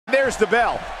there's the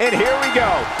bell, and here we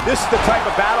go. This is the type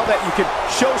of battle that you can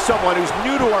show someone who's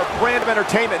new to our brand of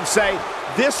entertainment and say,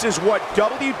 this is what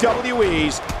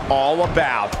WWE's all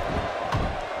about.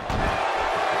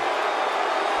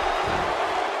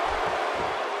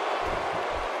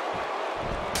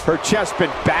 Her chest's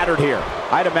been battered here.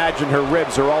 I'd imagine her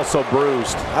ribs are also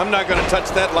bruised. I'm not going to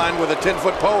touch that line with a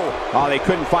 10-foot pole. Oh, they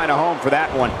couldn't find a home for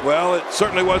that one. Well, it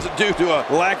certainly wasn't due to a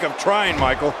lack of trying,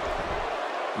 Michael.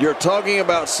 You're talking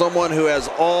about someone who has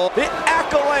all the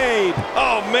accolade.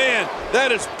 Oh, man,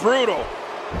 that is brutal.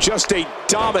 Just a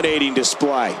dominating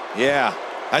display. Yeah,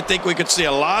 I think we could see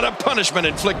a lot of punishment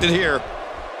inflicted here.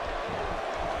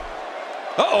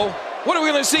 Uh-oh, what are we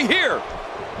going to see here?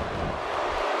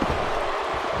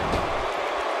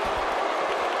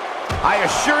 I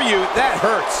assure you, that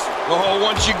hurts. Oh,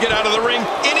 once you get out of the ring,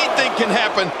 anything can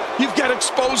happen. You've got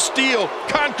exposed steel,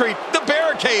 concrete, the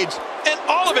barricades, and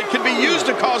all of it can be used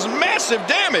to cause massive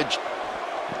damage.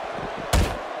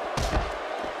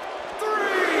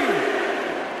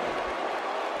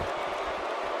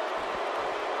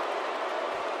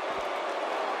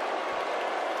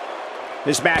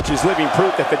 This match is living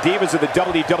proof that the divas of the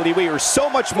WWE are so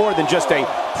much more than just a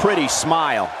pretty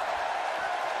smile.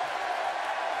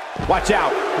 Watch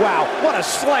out. Wow, what a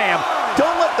slam.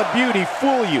 Don't let the beauty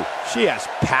fool you. She has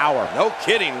power. No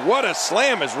kidding. What a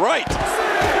slam is right. 6, 7.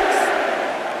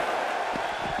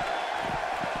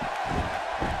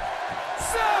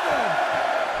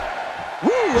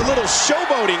 Woo, a little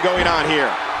showboating going on here.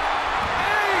 8.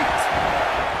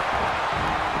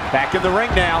 Back in the ring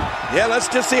now. Yeah, let's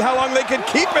just see how long they can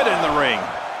keep it in the ring.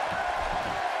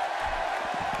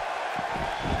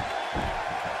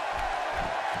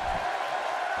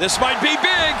 This might be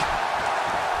big.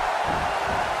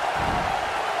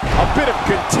 A bit of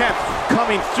contempt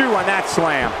coming through on that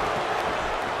slam.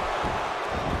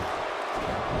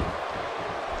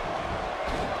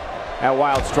 That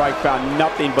wild strike found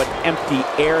nothing but empty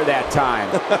air that time.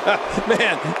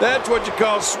 Man, that's what you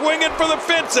call swinging for the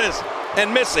fences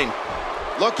and missing.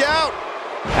 Look out.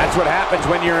 That's what happens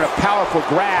when you're in a powerful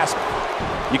grasp.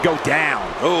 You go down.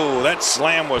 Oh, that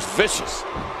slam was vicious.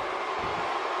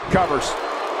 Covers.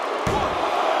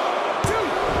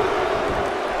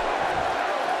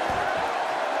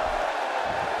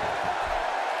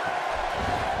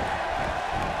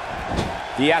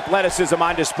 The athleticism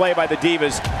on display by the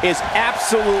Divas is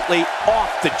absolutely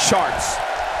off the charts.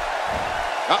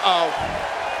 Uh-oh.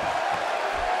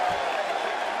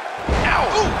 Ow!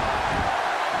 Ooh.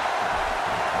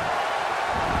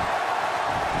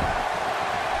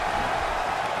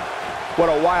 What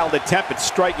a wild attempt at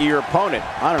striking your opponent.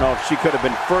 I don't know if she could have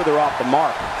been further off the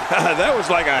mark. That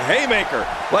was like a haymaker,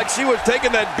 like she was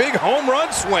taking that big home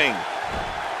run swing.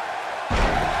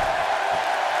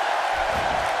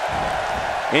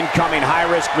 Incoming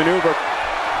high-risk maneuver.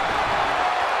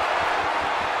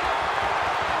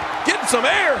 Getting some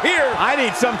air here. I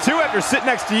need some too after sitting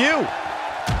next to you.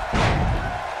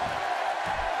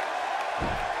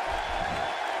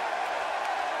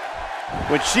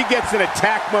 When she gets in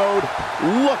attack mode,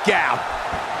 look out.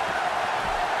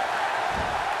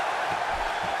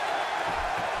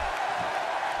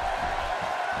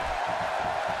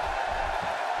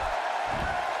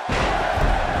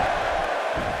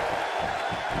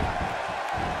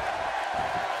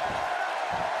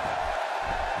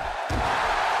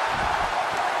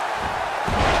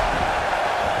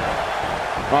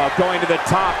 Going to the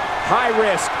top, high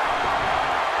risk.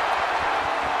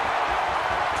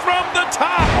 From the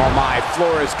top. Oh my,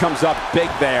 Flores comes up big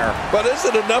there. But is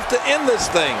it enough to end this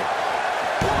thing? 1,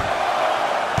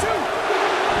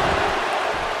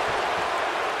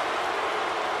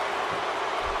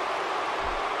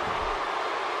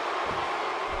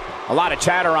 2. A lot of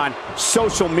chatter on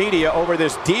social media over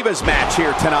this Divas match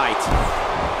here tonight.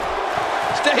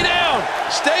 Stay down!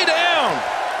 Stay down!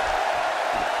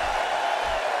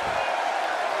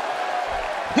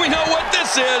 We know what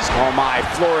this is. Oh my,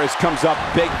 Flores comes up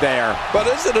big there. But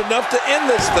is it enough to end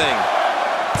this thing?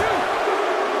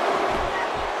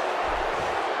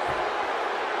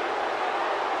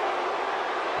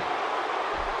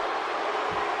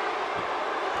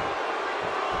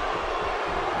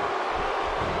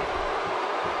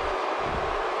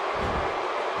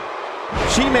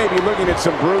 2. She may be looking at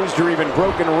some bruised or even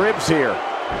broken ribs here.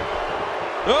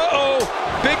 Uh-oh,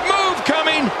 big move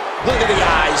coming. Look at the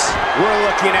eyes. We're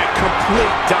looking at complete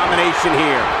domination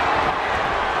here.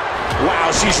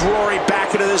 Wow, she's roaring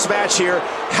back into this match here.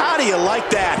 How do you like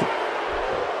that?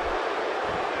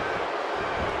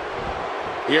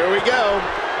 Here we go.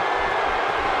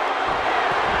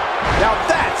 Now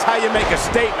that's how you make a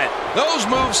statement. Those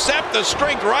moves sap the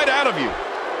strength right out of you.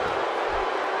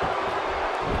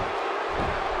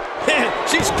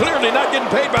 She's clearly not getting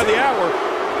paid by the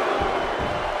hour.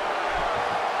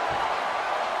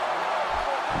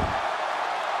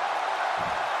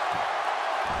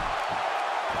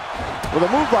 With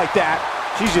a move like that,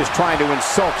 she's just trying to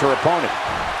insult her opponent.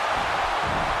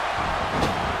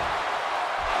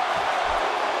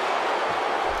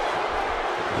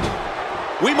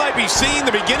 We might be seeing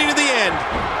the beginning of the end.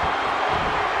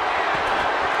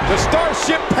 The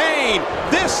Starship Pain.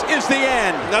 This is the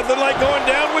end. Nothing like going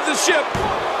down with the ship.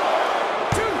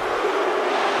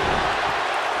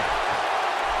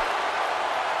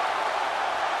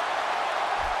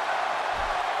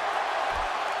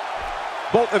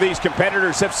 Both of these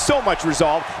competitors have so much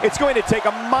resolve, it's going to take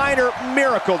a minor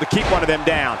miracle to keep one of them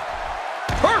down.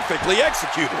 Perfectly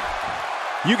executed.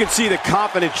 You can see the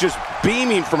confidence just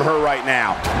beaming from her right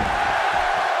now.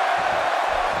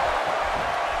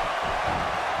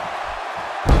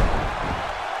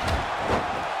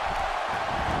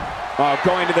 Oh,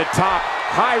 going to the top,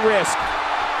 high risk.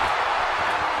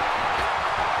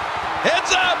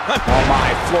 Heads up! Oh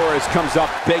my, Flores comes up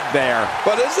big there.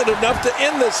 But is it enough to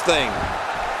end this thing?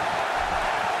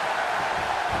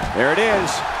 There it is.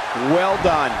 Well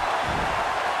done.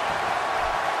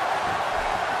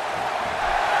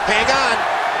 Hang on.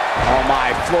 Oh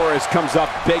my, Flores comes up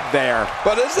big there.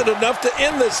 But is it enough to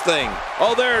end this thing?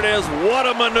 Oh, there it is. What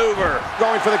a maneuver.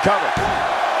 Going for the cover.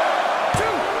 2,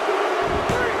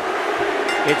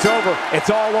 3. It's over. It's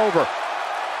all over.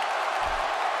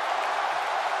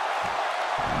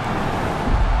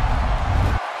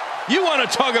 You want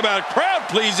to talk about crowd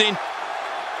pleasing?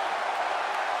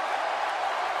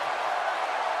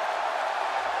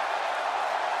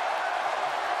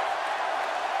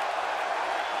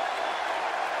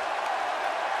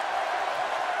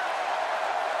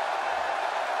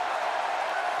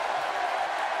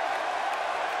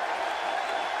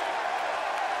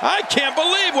 I can't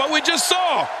believe what we just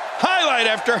saw. Highlight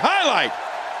after highlight.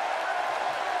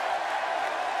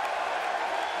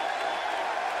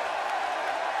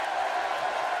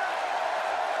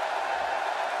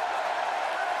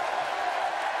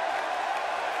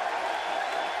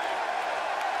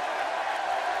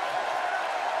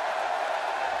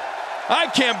 I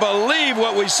can't believe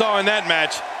what we saw in that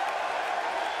match.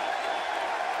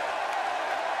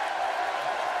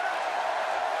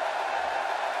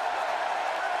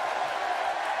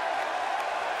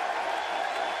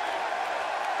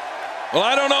 Well,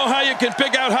 I don't know how you can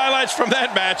pick out highlights from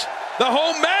that match. The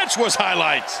whole match was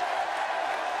highlights.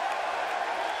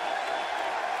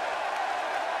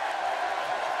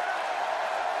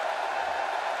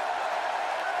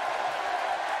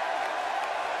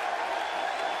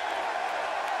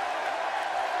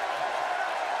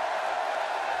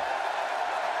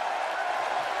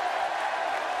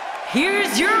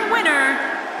 Here's your winner,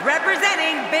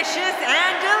 representing Vicious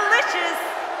and Delicious,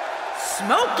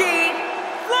 Smoky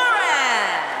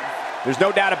Florez. There's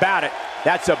no doubt about it.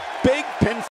 That's a big pin.